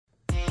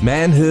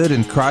Manhood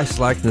and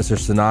Christ-likeness are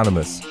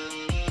synonymous.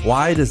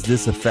 Why does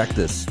this affect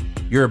us?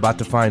 You're about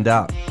to find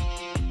out.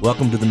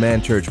 Welcome to the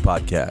Man Church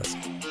Podcast.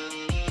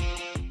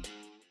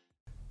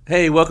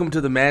 Hey, welcome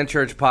to the Man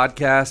Church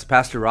Podcast.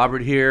 Pastor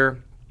Robert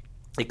here.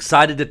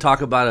 Excited to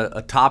talk about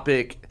a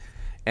topic,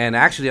 and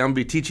actually I'm going to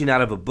be teaching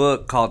out of a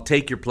book called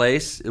Take Your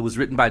Place. It was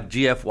written by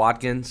G.F.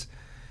 Watkins.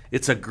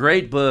 It's a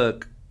great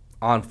book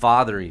on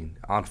fathering,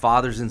 on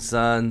fathers and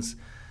sons,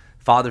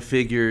 father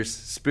figures,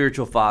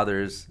 spiritual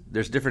fathers.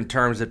 There's different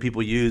terms that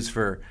people use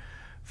for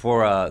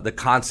the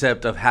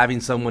concept of having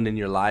someone in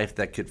your life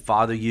that could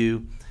father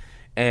you.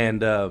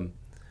 And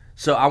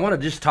so I want to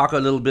just talk a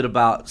little bit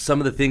about some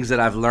of the things that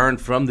I've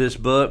learned from this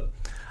book.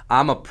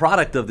 I'm a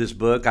product of this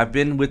book. I've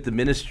been with the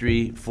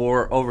ministry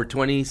for over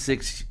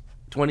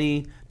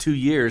 22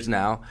 years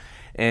now.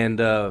 And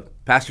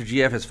Pastor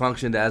GF has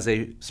functioned as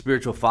a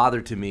spiritual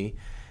father to me.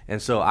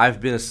 And so I've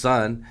been a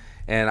son.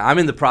 And I'm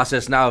in the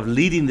process now of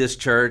leading this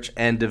church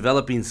and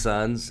developing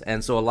sons.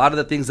 And so a lot of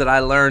the things that I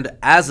learned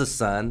as a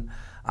son,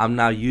 I'm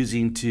now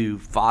using to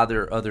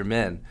father other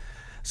men.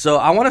 So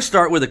I want to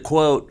start with a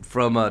quote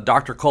from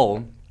Dr.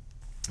 Cole.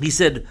 He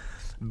said,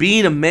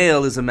 "Being a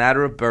male is a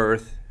matter of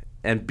birth,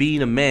 and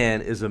being a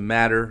man is a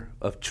matter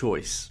of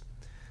choice."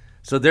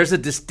 So there's a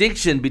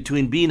distinction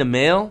between being a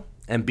male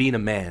and being a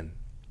man.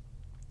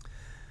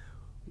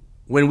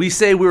 When we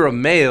say we're a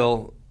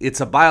male, it's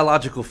a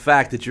biological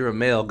fact that you're a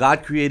male.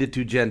 God created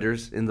two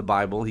genders in the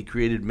Bible. He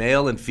created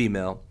male and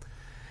female.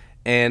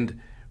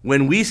 And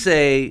when I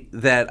say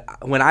that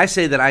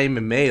I am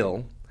a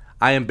male,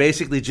 I am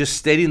basically just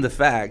stating the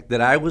fact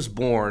that I was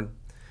born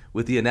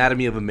with the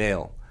anatomy of a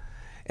male.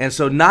 And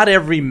so not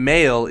every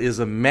male is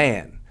a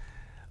man.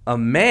 A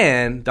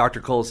man, Dr.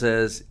 Cole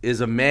says,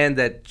 is a man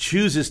that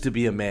chooses to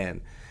be a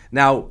man.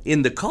 Now,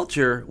 in the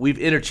culture, we've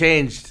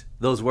interchanged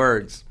those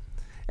words.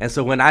 And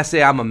so when I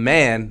say I'm a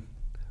man,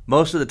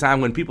 most of the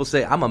time when people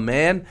say I'm a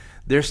man,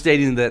 they're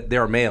stating that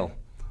they're a male.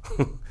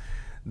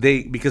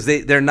 Because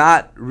they're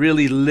not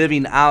really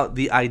living out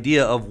the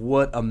idea of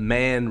what a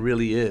man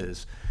really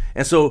is.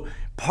 And so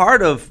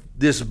part of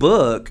this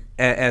book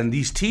and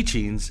these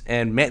teachings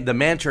and the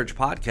Man Church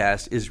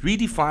Podcast is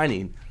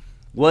redefining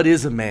what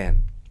is a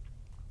man.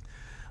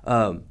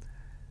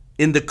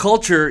 In the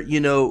culture,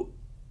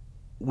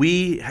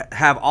 we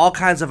have all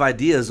kinds of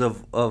ideas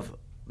of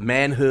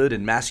manhood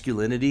and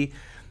masculinity.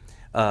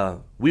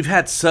 We've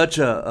had such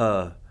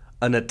an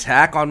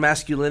attack on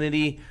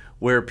masculinity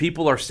where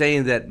people are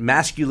saying that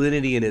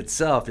masculinity in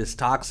itself is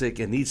toxic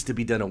and needs to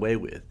be done away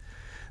with.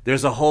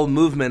 There's a whole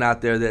movement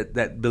out there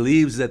that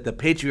believes that the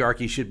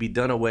patriarchy should be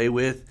done away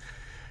with,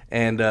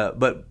 and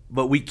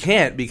but we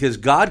can't, because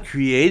God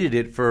created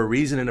it for a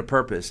reason and a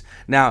purpose.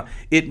 Now,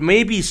 it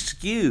may be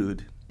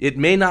skewed, it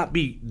may not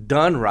be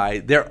done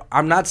right.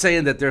 I'm not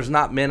saying that there's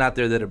not men out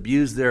there that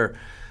abuse their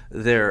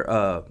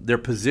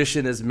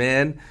position as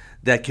men,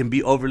 that can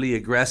be overly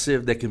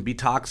aggressive, that can be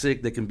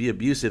toxic, that can be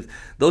abusive.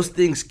 Those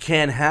things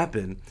can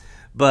happen.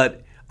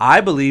 But I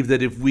believe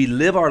that if we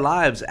live our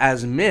lives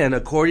as men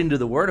according to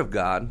the Word of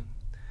God,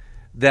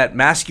 that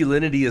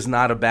masculinity is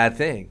not a bad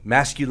thing.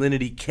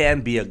 Masculinity can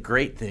be a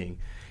great thing.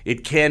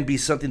 It can be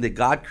something that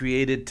God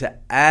created to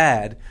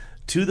add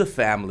to the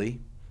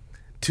family,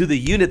 to the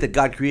unit that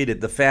God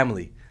created, the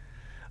family,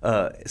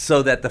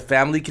 so that the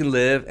family can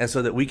live and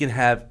so that we can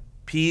have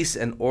peace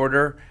and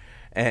order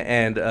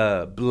and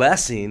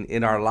blessing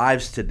in our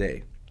lives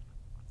today.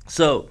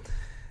 So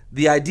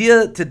the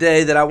idea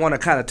today that I want to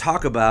kind of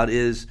talk about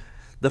is,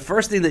 the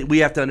first thing that we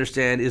have to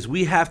understand is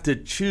we have to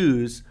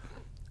choose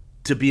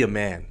to be a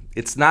man.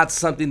 It's not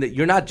something that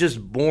you're not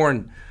just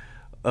born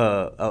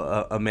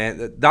a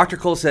man. Dr.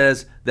 Cole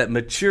says that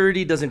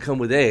maturity doesn't come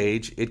with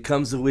age. It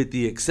comes with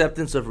the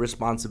acceptance of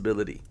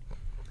responsibility.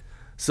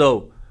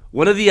 So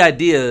one of the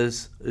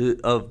ideas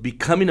of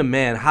becoming a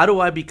man, how do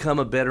I become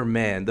a better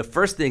man? The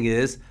first thing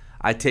is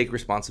I take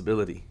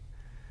responsibility.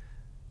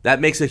 That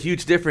makes a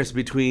huge difference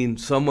between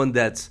someone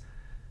that's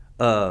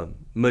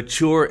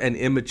mature and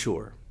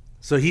immature.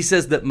 So he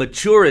says that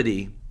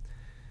maturity,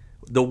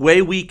 the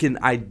way we can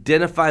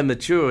identify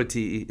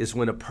maturity is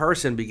when a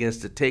person begins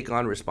to take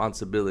on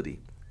responsibility.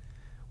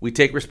 We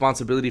take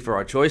responsibility for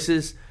our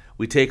choices.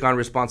 We take on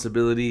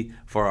responsibility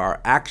for our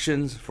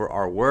actions, for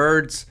our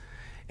words.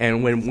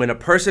 And when a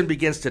person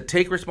begins to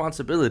take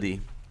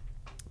responsibility,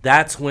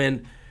 that's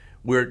when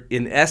we're,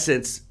 in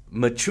essence,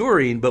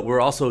 maturing, but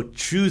we're also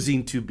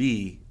choosing to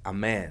be a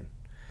man.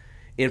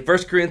 In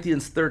 1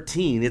 Corinthians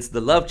 13, it's the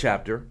love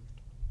chapter,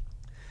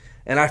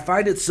 and I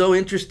find it so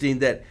interesting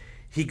that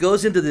he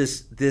goes into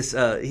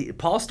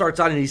Paul starts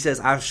out and he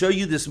says, "I'll show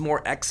you this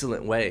more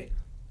excellent way,"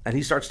 and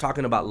he starts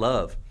talking about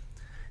love.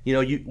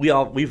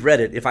 We've read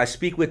it. "If I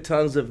speak with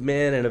tongues of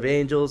men and of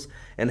angels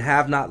and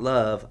have not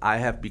love, I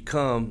have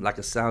become like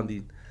a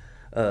sounding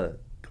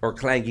or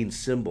clanging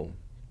cymbal."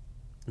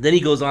 Then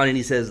he goes on and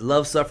he says,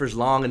 "Love suffers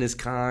long and is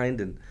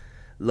kind, and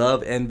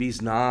love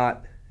envies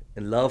not,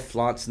 and love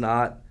flaunts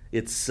not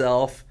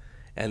itself,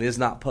 and is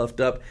not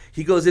puffed up."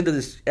 He goes into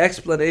this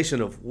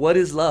explanation of what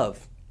is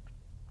love.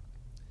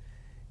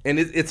 And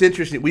it's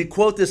interesting. We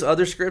quote this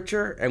other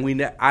scripture,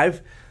 and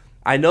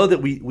I know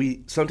that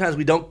we sometimes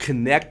we don't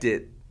connect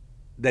it,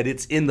 that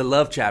it's in the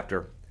love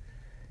chapter.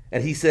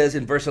 And he says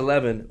in verse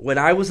 11, "When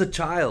I was a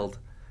child,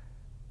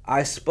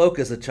 I spoke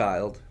as a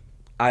child,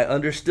 I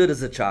understood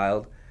as a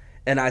child,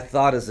 and I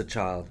thought as a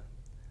child.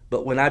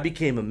 But when I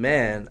became a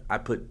man, I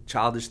put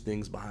childish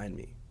things behind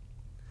me."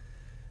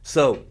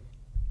 So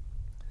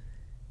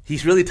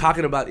he's really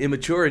talking about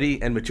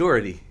immaturity and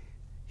maturity.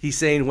 He's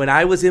saying, when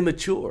I was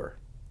immature,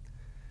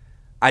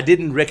 I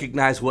didn't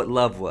recognize what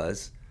love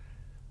was.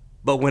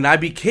 But when I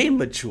became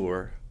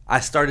mature, I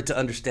started to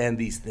understand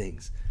these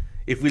things.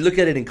 If we look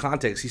at it in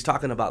context, he's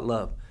talking about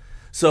love.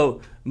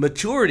 So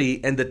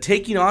maturity and the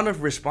taking on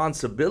of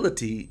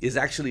responsibility is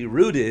actually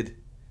rooted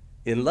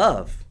in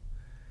love.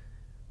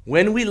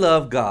 When we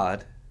love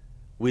God,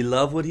 we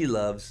love what he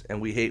loves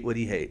and we hate what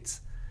he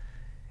hates.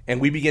 And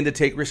we begin to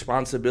take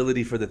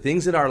responsibility for the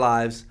things in our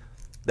lives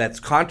that's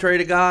contrary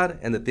to God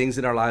and the things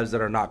in our lives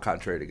that are not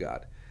contrary to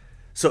God.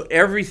 So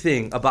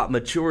everything about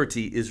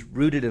maturity is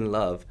rooted in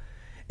love.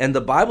 And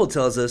the Bible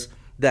tells us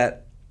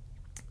that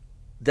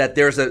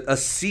there's a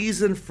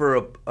season for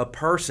a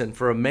person,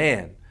 for a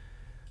man,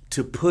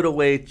 to put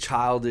away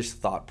childish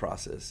thought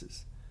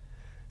processes.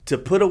 To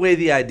put away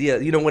the idea,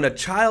 when a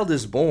child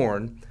is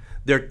born,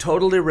 they're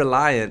totally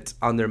reliant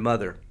on their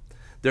mother.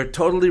 They're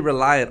totally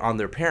reliant on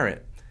their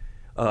parent.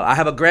 I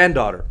have a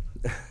granddaughter.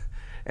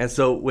 And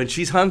so when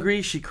she's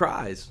hungry, she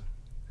cries.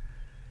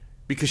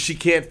 Because she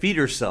can't feed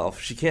herself.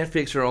 She can't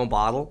fix her own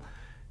bottle.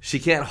 She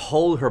can't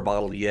hold her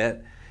bottle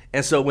yet.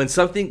 And so when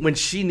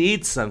she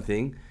needs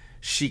something,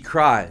 she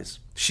cries.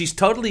 She's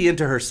totally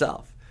into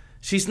herself.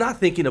 She's not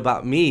thinking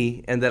about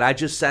me and that I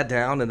just sat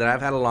down and that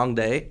I've had a long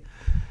day.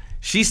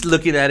 She's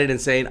looking at it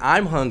and saying,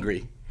 I'm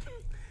hungry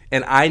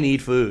and I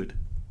need food.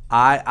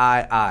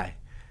 I.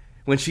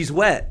 When she's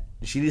wet,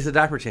 she needs a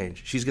diaper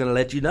change. She's going to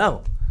let you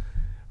know,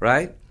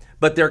 right?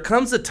 But there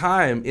comes a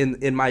time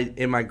in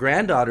my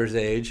granddaughter's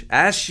age,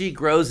 as she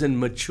grows and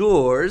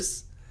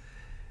matures,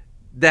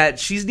 that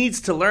she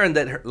needs to learn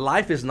that her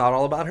life is not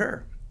all about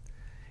her.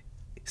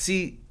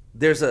 See,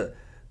 there's a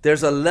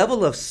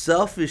level of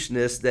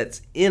selfishness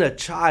that's in a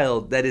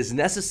child that is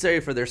necessary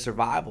for their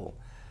survival.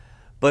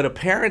 But a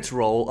parent's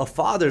role, a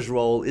father's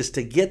role, is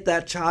to get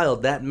that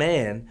child, that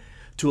man,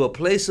 to a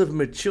place of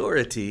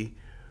maturity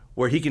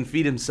where he can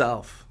feed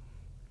himself,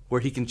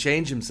 where he can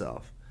change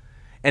himself.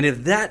 And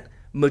if that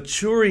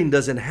maturing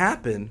doesn't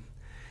happen,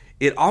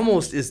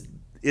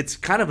 it's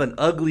kind of an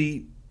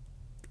ugly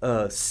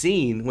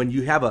scene when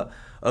you have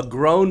a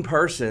grown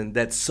person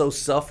that's so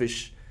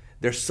selfish.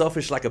 They're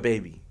selfish like a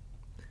baby.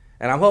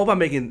 And I hope I'm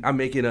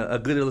making a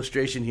good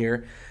illustration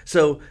here.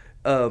 So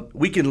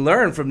we can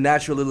learn from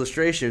natural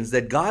illustrations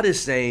that God is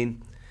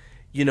saying,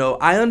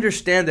 I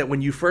understand that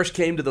when you first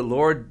came to the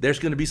Lord, there's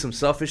going to be some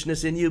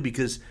selfishness in you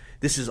because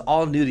this is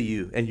all new to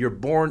you and you're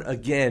born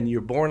again. You're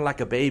born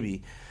like a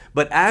baby.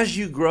 But as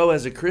you grow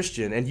as a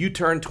Christian and you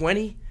turn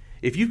 20,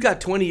 if you've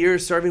got 20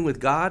 years serving with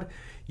God,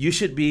 you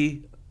should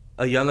be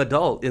a young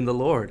adult in the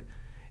Lord.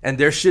 And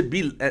there should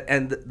be,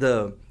 and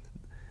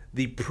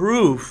the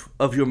proof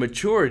of your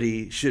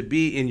maturity should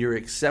be in your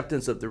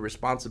acceptance of the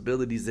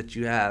responsibilities that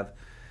you have,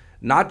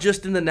 not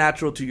just in the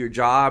natural to your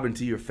job and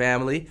to your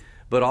family,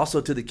 but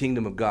also to the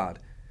kingdom of God.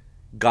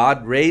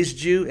 God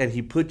raised you and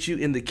he put you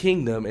in the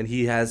kingdom and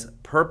he has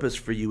purpose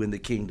for you in the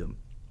kingdom.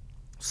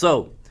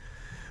 So,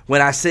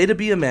 when I say to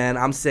be a man,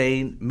 I'm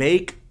saying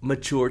make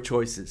mature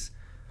choices.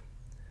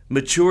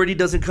 Maturity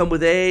doesn't come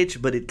with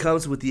age, but it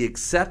comes with the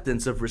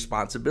acceptance of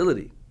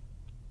responsibility.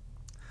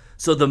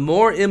 So the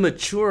more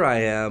immature I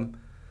am,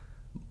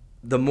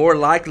 the more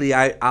likely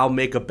I'll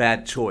make a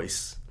bad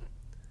choice.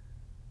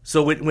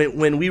 So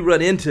when we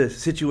run into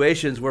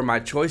situations where my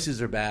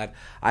choices are bad,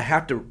 I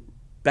have to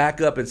back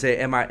up and say,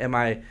 am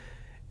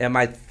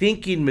I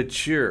thinking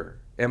mature?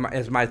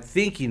 Is my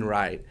thinking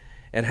right?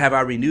 And have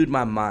I renewed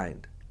my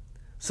mind?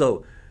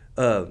 So,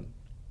 and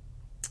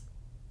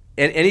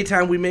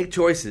anytime we make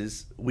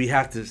choices, we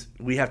have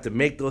to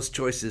make those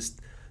choices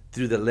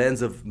through the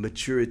lens of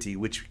maturity,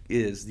 which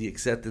is the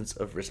acceptance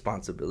of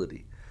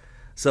responsibility.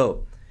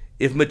 So,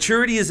 if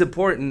maturity is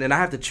important, and I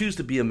have to choose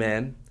to be a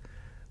man,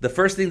 the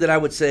first thing that I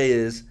would say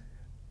is,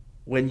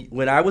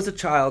 when I was a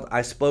child,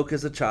 I spoke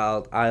as a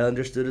child, I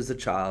understood as a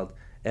child,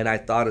 and I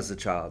thought as a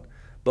child.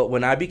 But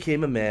when I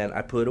became a man,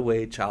 I put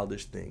away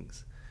childish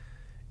things.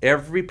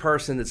 Every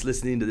person that's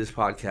listening to this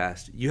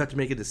podcast, you have to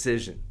make a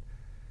decision.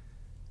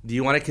 Do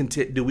we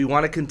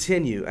want to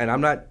continue? And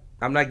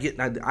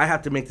I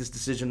have to make this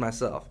decision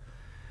myself.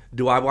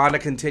 Do I want to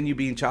continue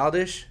being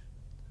childish?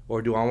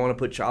 Or do I want to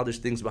put childish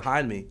things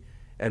behind me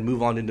and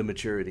move on into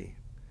maturity?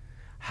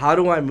 How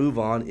do I move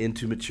on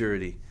into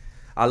maturity?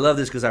 I love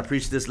this because I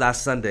preached this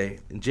last Sunday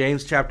in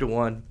James chapter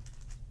 1.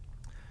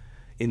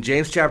 In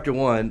James chapter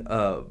 1,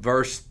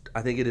 verse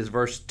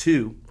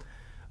 2,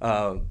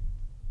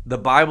 the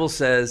Bible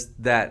says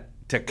that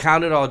to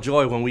count it all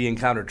joy when we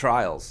encounter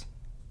trials,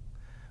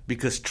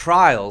 because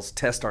trials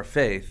test our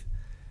faith,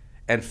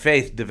 and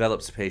faith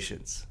develops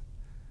patience.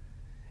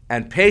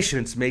 And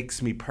patience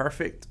makes me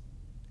perfect,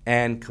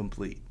 and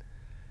complete.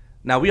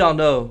 Now, we all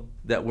know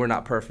that we're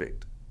not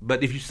perfect.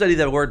 But if you study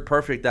that word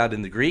perfect out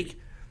in the Greek,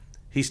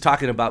 he's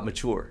talking about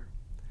mature.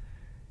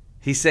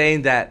 He's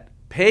saying that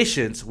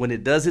patience, when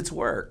it does its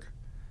work,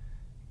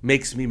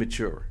 makes me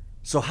mature.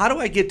 So how do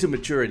I get to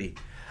maturity?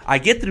 I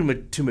get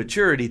to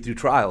maturity through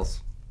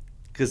trials.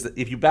 Because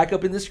if you back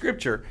up in the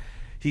scripture,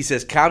 he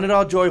says, count it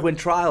all joy when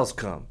trials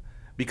come.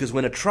 Because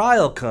when a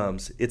trial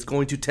comes, it's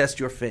going to test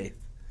your faith.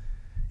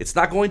 It's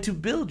not going to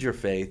build your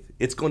faith.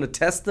 It's going to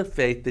test the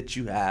faith that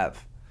you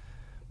have.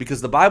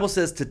 Because the Bible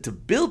says to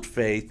build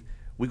faith,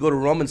 we go to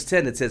Romans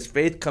 10, it says,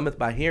 faith cometh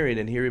by hearing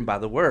and hearing by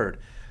the word.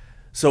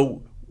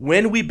 So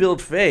when we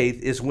build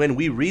faith is when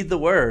we read the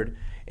word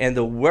and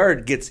the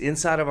word gets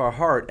inside of our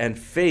heart and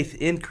faith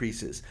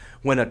increases.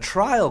 When a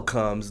trial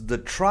comes, the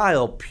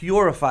trial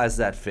purifies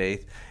that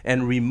faith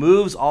and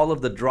removes all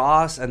of the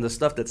dross and the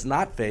stuff that's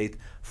not faith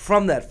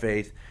from that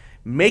faith,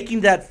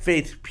 making that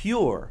faith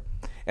pure.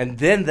 And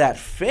then that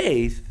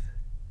faith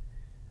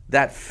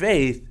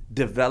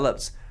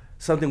develops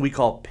something we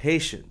call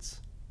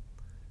patience.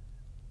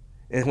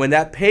 And when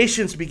that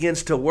patience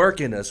begins to work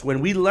in us,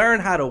 when we learn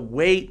how to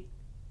wait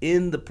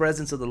in the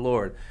presence of the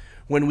Lord,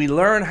 when we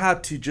learn how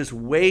to just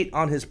wait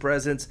on his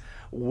presence,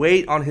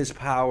 wait on his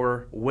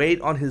power, wait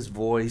on his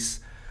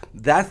voice,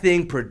 that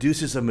thing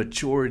produces a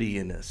maturity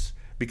in us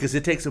because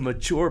it takes a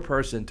mature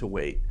person to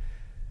wait.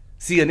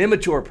 See, an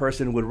immature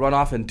person would run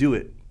off and do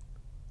it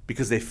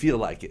because they feel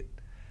like it.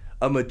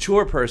 A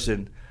mature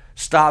person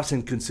stops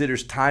and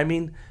considers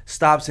timing,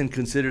 stops and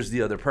considers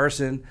the other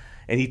person,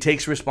 and he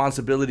takes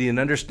responsibility and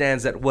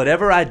understands that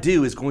whatever I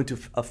do is going to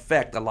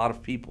affect a lot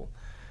of people.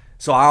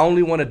 So I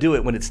only want to do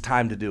it when it's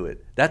time to do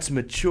it. That's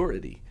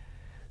maturity.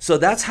 So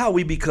that's how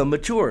we become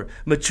mature.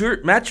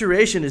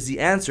 Maturation is the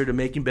answer to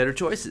making better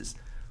choices.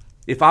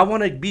 If I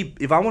want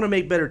to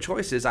make better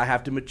choices, I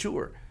have to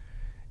mature.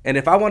 And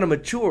if I want to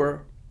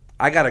mature,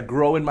 I got to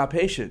grow in my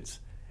patience.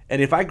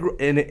 And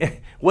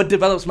what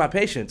develops my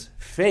patience?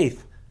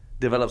 Faith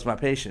develops my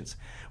patience.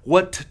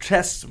 What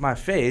tests my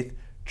faith?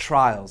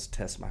 Trials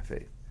test my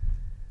faith.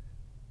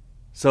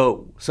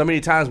 So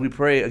many times we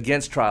pray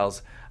against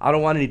trials. I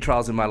don't want any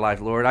trials in my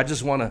life, Lord. I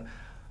just want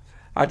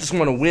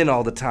to win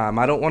all the time.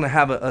 I don't want to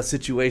have a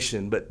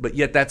situation, but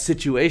yet that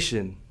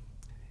situation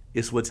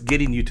is what's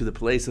getting you to the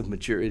place of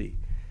maturity.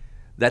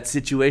 That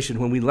situation,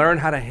 when we learn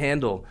how to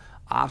handle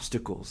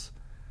obstacles,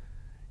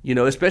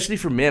 especially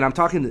for men.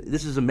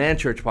 This is a man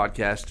church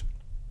podcast.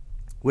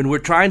 When we're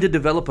trying to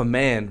develop a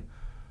man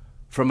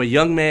from a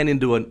young man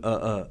into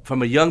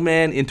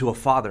a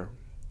father.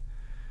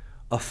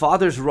 A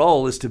father's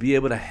role is to be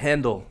able to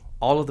handle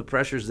all of the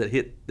pressures that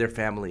hit their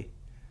family.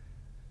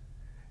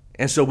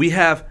 And so we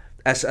have,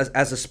 as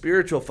a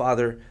spiritual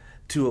father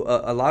to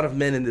a lot of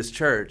men in this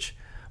church,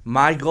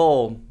 my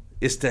goal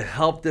is to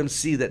help them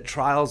see that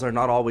trials are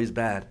not always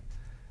bad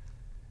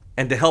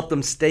and to help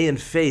them stay in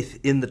faith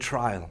in the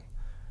trial.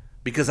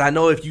 Because I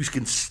know if you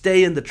can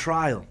stay in the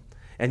trial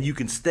and you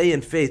can stay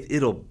in faith,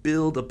 it'll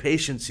build a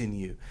patience in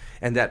you.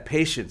 And that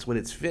patience, when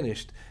it's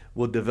finished,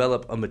 will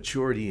develop a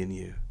maturity in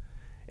you.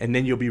 And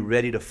then you'll be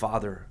ready to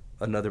father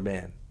another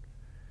man.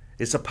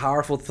 It's a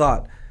powerful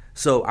thought.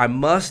 So I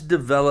must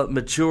develop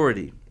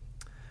maturity.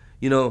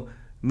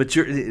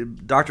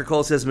 Dr.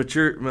 Cole says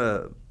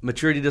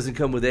maturity doesn't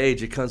come with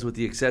age. It comes with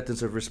the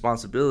acceptance of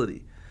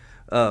responsibility.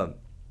 Because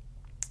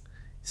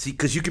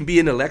you can be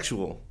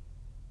intellectual.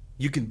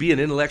 You can be an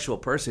intellectual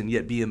person,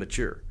 yet be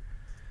immature.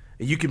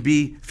 And you can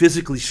be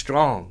physically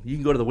strong. You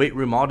can go to the weight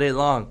room all day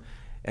long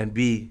and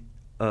be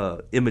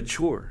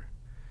immature.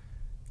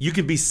 You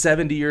can be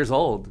 70 years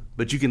old,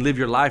 but you can live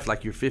your life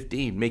like you're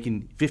 15,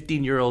 making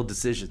 15-year-old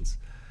decisions,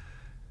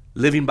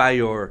 living by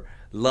your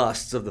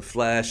lusts of the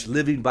flesh,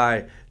 living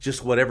by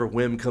just whatever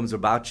whim comes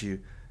about you.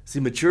 See,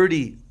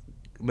 maturity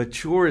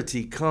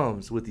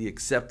comes with the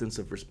acceptance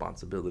of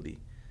responsibility.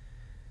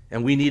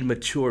 And we need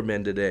mature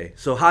men today.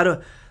 So how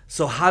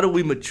do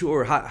we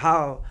mature?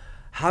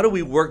 How do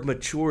we work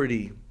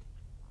maturity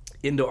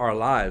into our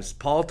lives?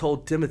 Paul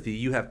told Timothy,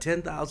 you have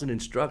 10,000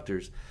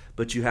 instructors,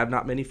 but you have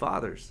not many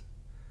fathers.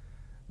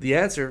 The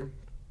answer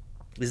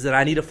is that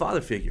I need a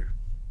father figure.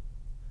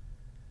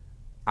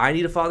 I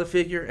need a father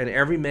figure, and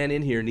every man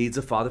in here needs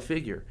a father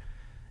figure.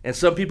 And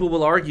some people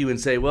will argue and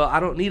say, well, I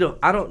don't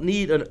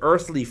need an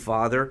earthly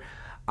father.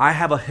 I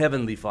have a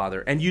heavenly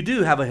father. And you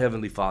do have a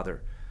heavenly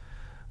father.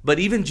 But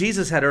even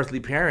Jesus had earthly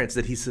parents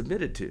that he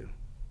submitted to.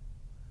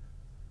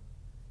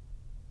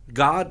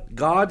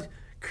 God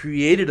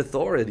created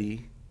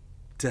authority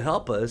to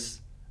help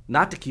us,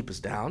 not to keep us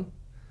down.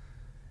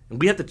 And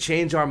we have to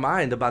change our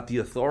mind about the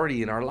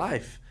authority in our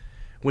life.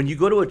 When you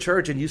go to a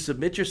church and you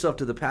submit yourself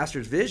to the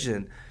pastor's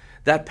vision,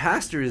 that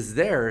pastor is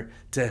there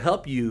to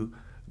help you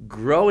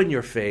grow in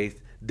your faith,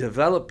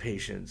 develop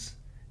patience,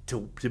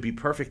 to be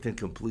perfect and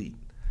complete.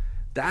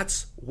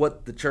 That's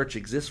what the church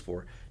exists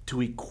for,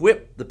 to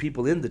equip the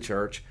people in the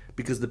church,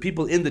 because the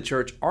people in the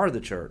church are the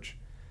church,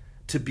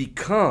 to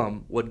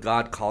become what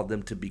God called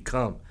them to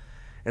become.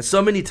 And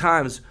so many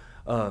times,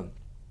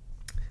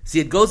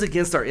 it goes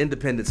against our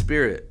independent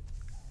spirit.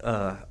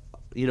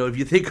 If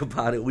you think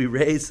about it, we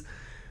raise,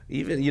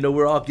 even,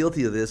 we're all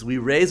guilty of this. We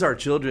raise our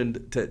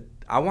children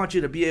I want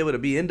you to be able to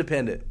be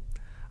independent.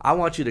 I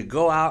want you to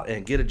go out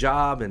and get a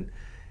job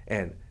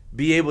and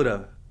be able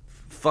to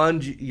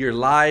fund your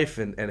life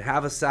and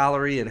have a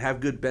salary and have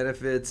good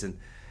benefits and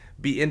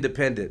be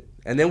independent.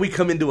 And then we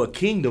come into a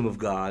kingdom of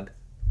God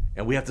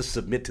and we have to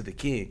submit to the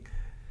king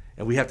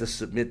and we have to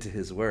submit to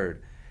his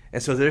word.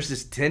 And so there's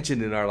this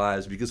tension in our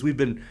lives because we've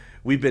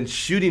been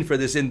shooting for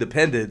this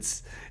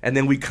independence, and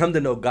then we come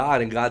to know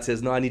God and God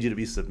says, no, I need you to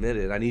be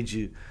submitted. I need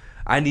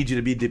you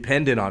to be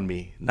dependent on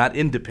me, not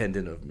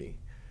independent of me.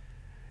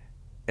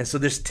 And so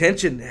this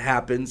tension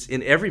happens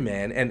in every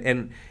man,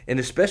 and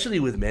especially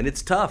with men.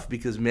 It's tough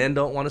because men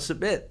don't want to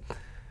submit.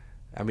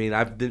 I mean,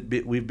 I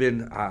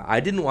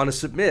didn't want to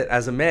submit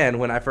as a man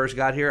when I first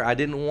got here. I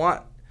didn't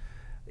want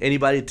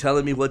anybody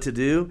telling me what to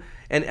do.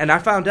 And I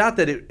found out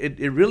that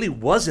it really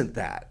wasn't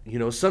that.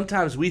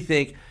 Sometimes we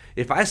think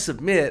if I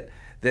submit,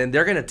 then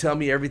they're going to tell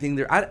me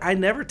everything. I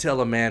never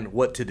tell a man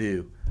what to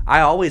do.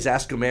 I always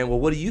ask a man, well,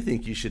 what do you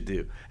think you should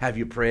do? Have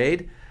you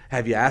prayed?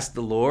 Have you asked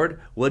the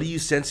Lord? What are you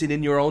sensing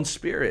in your own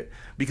spirit?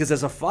 Because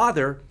as a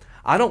father,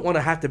 I don't want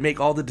to have to make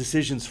all the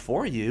decisions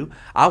for you.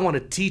 I want to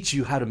teach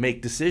you how to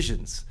make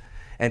decisions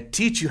and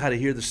teach you how to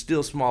hear the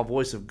still small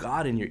voice of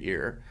God in your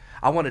ear.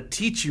 I want to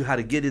teach you how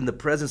to get in the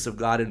presence of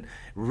God and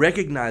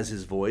recognize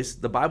his voice.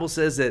 The Bible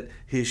says that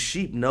his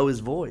sheep know his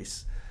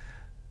voice.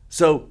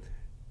 So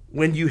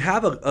when you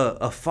have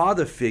a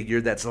father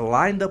figure that's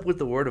lined up with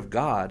the word of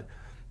God,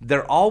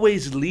 they're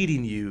always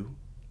leading you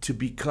to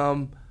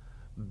become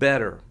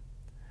better,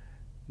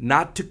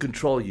 not to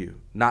control you,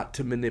 not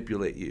to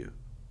manipulate you,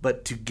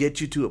 but to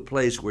get you to a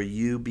place where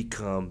you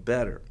become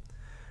better.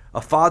 A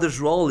father's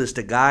role is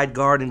to guide,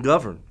 guard, and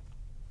govern.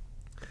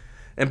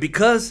 And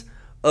because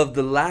of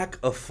the lack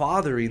of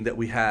fathering that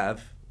we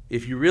have,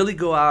 if you really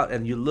go out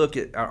and you look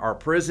at our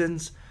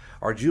prisons,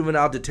 our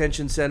juvenile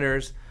detention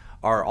centers,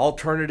 our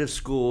alternative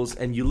schools,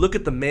 and you look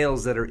at the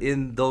males that are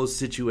in those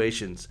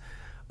situations.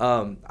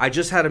 I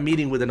just had a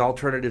meeting with an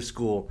alternative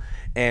school,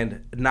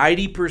 and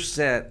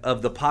 90%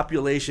 of the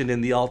population in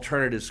the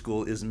alternative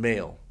school is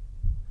male.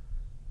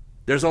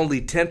 There's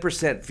only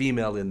 10%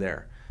 female in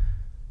there.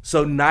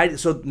 So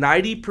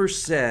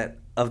 90%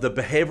 of the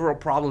behavioral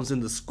problems in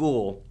the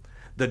school,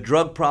 the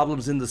drug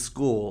problems in the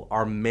school,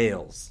 are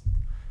males.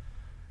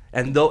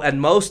 And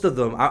most of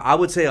them, I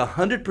would say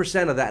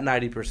 100% of that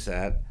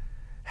 90%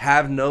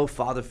 have no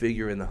father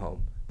figure in the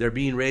home. They're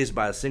being raised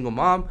by a single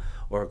mom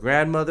or a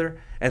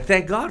grandmother. And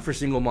thank God for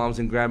single moms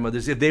and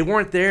grandmothers. If they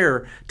weren't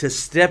there to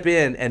step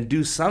in and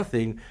do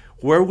something,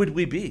 where would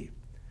we be?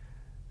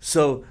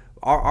 So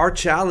our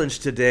challenge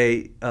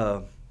today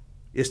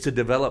is to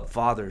develop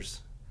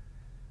fathers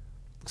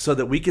so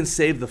that we can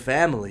save the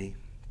family,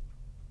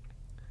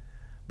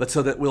 but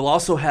so that we'll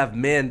also have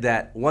men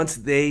that once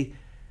they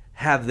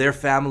have their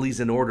families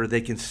in order,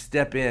 they can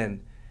step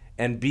in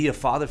and be a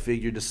father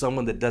figure to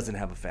someone that doesn't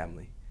have a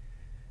family,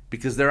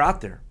 because they're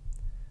out there.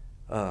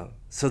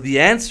 So the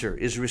answer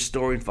is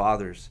restoring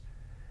fathers.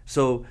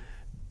 So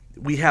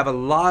we have a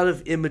lot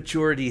of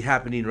immaturity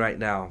happening right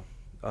now.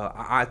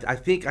 I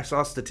think I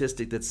saw a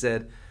statistic that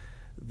said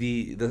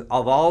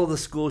of all the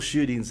school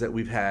shootings that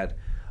we've had,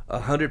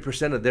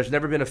 100% of there's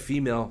never been a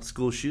female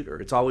school shooter.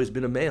 It's always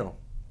been a male.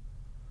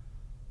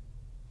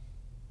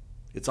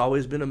 It's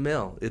always been a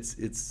male.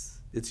 It's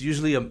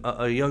usually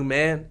a young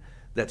man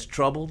that's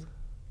troubled,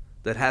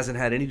 that hasn't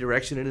had any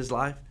direction in his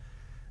life,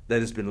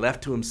 that has been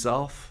left to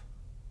himself,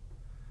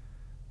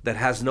 that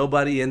has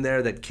nobody in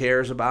there that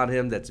cares about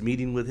him, that's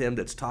meeting with him,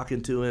 that's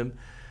talking to him,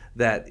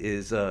 that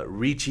is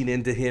reaching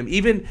into him.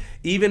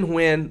 Even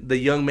when the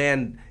young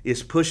man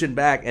is pushing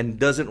back and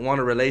doesn't want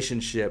a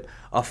relationship,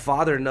 a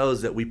father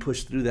knows that we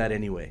push through that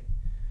anyway.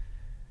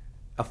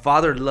 A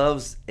father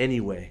loves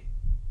anyway.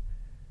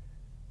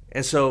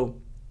 And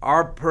so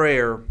our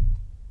prayer,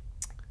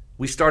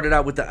 we started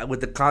out with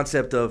the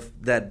concept of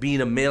that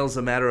being a male's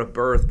a matter of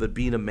birth, but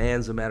being a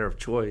man's a matter of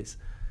choice.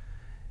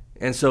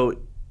 And so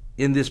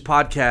in this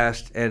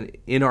podcast and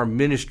in our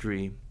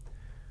ministry,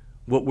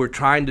 what we're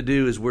trying to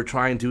do is we're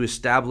trying to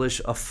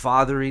establish a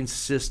fathering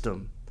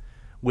system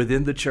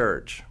within the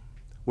church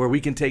where we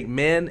can take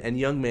men and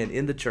young men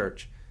in the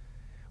church.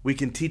 We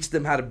can teach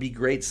them how to be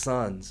great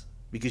sons,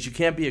 because you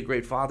can't be a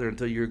great father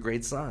until you're a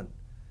great son.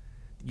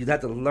 You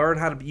have to learn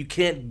how to be. You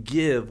can't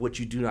give what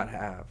you do not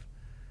have.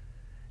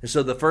 And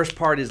so the first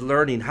part is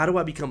learning, how do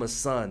I become a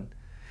son?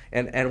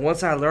 And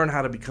once I learn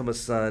how to become a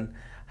son,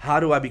 how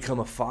do I become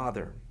a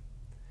father?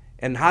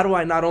 And how do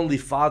I not only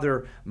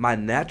father my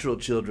natural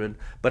children,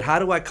 but how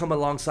do I come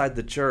alongside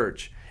the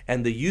church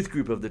and the youth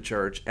group of the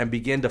church and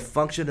begin to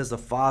function as a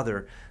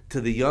father to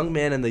the young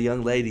men and the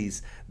young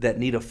ladies that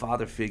need a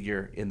father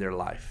figure in their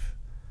life?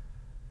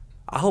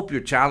 I hope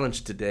you're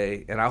challenged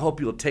today, and I hope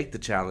you'll take the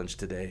challenge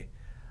today.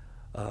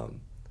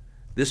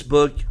 This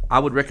book, I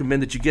would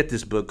recommend that you get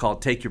this book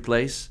called Take Your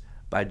Place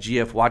by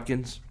G.F.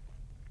 Watkins.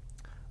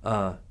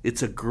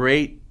 It's a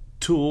great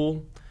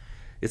tool.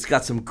 It's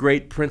got some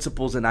great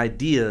principles and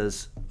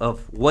ideas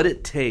of what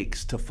it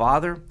takes to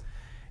father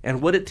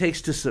and what it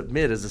takes to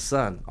submit as a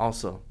son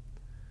also.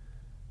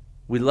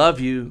 We love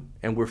you,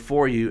 and we're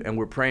for you, and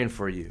we're praying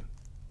for you.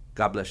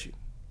 God bless you.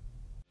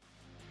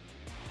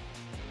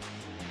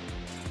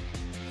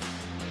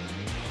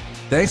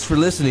 Thanks for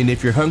listening.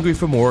 If you're hungry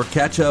for more,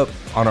 catch up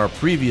on our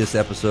previous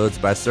episodes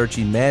by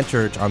searching Man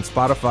Church on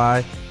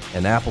Spotify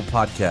and Apple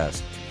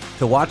Podcasts.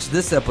 To watch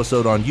this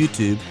episode on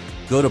YouTube,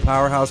 go to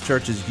Powerhouse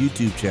Church's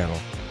YouTube channel.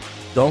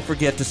 Don't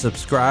forget to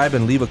subscribe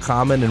and leave a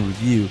comment and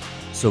review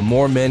so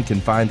more men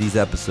can find these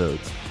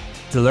episodes.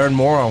 To learn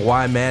more on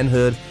why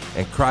manhood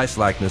and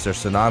Christ-likeness are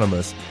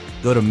synonymous,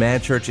 go to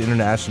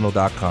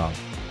manchurchinternational.com.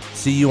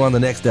 See you on the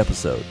next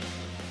episode.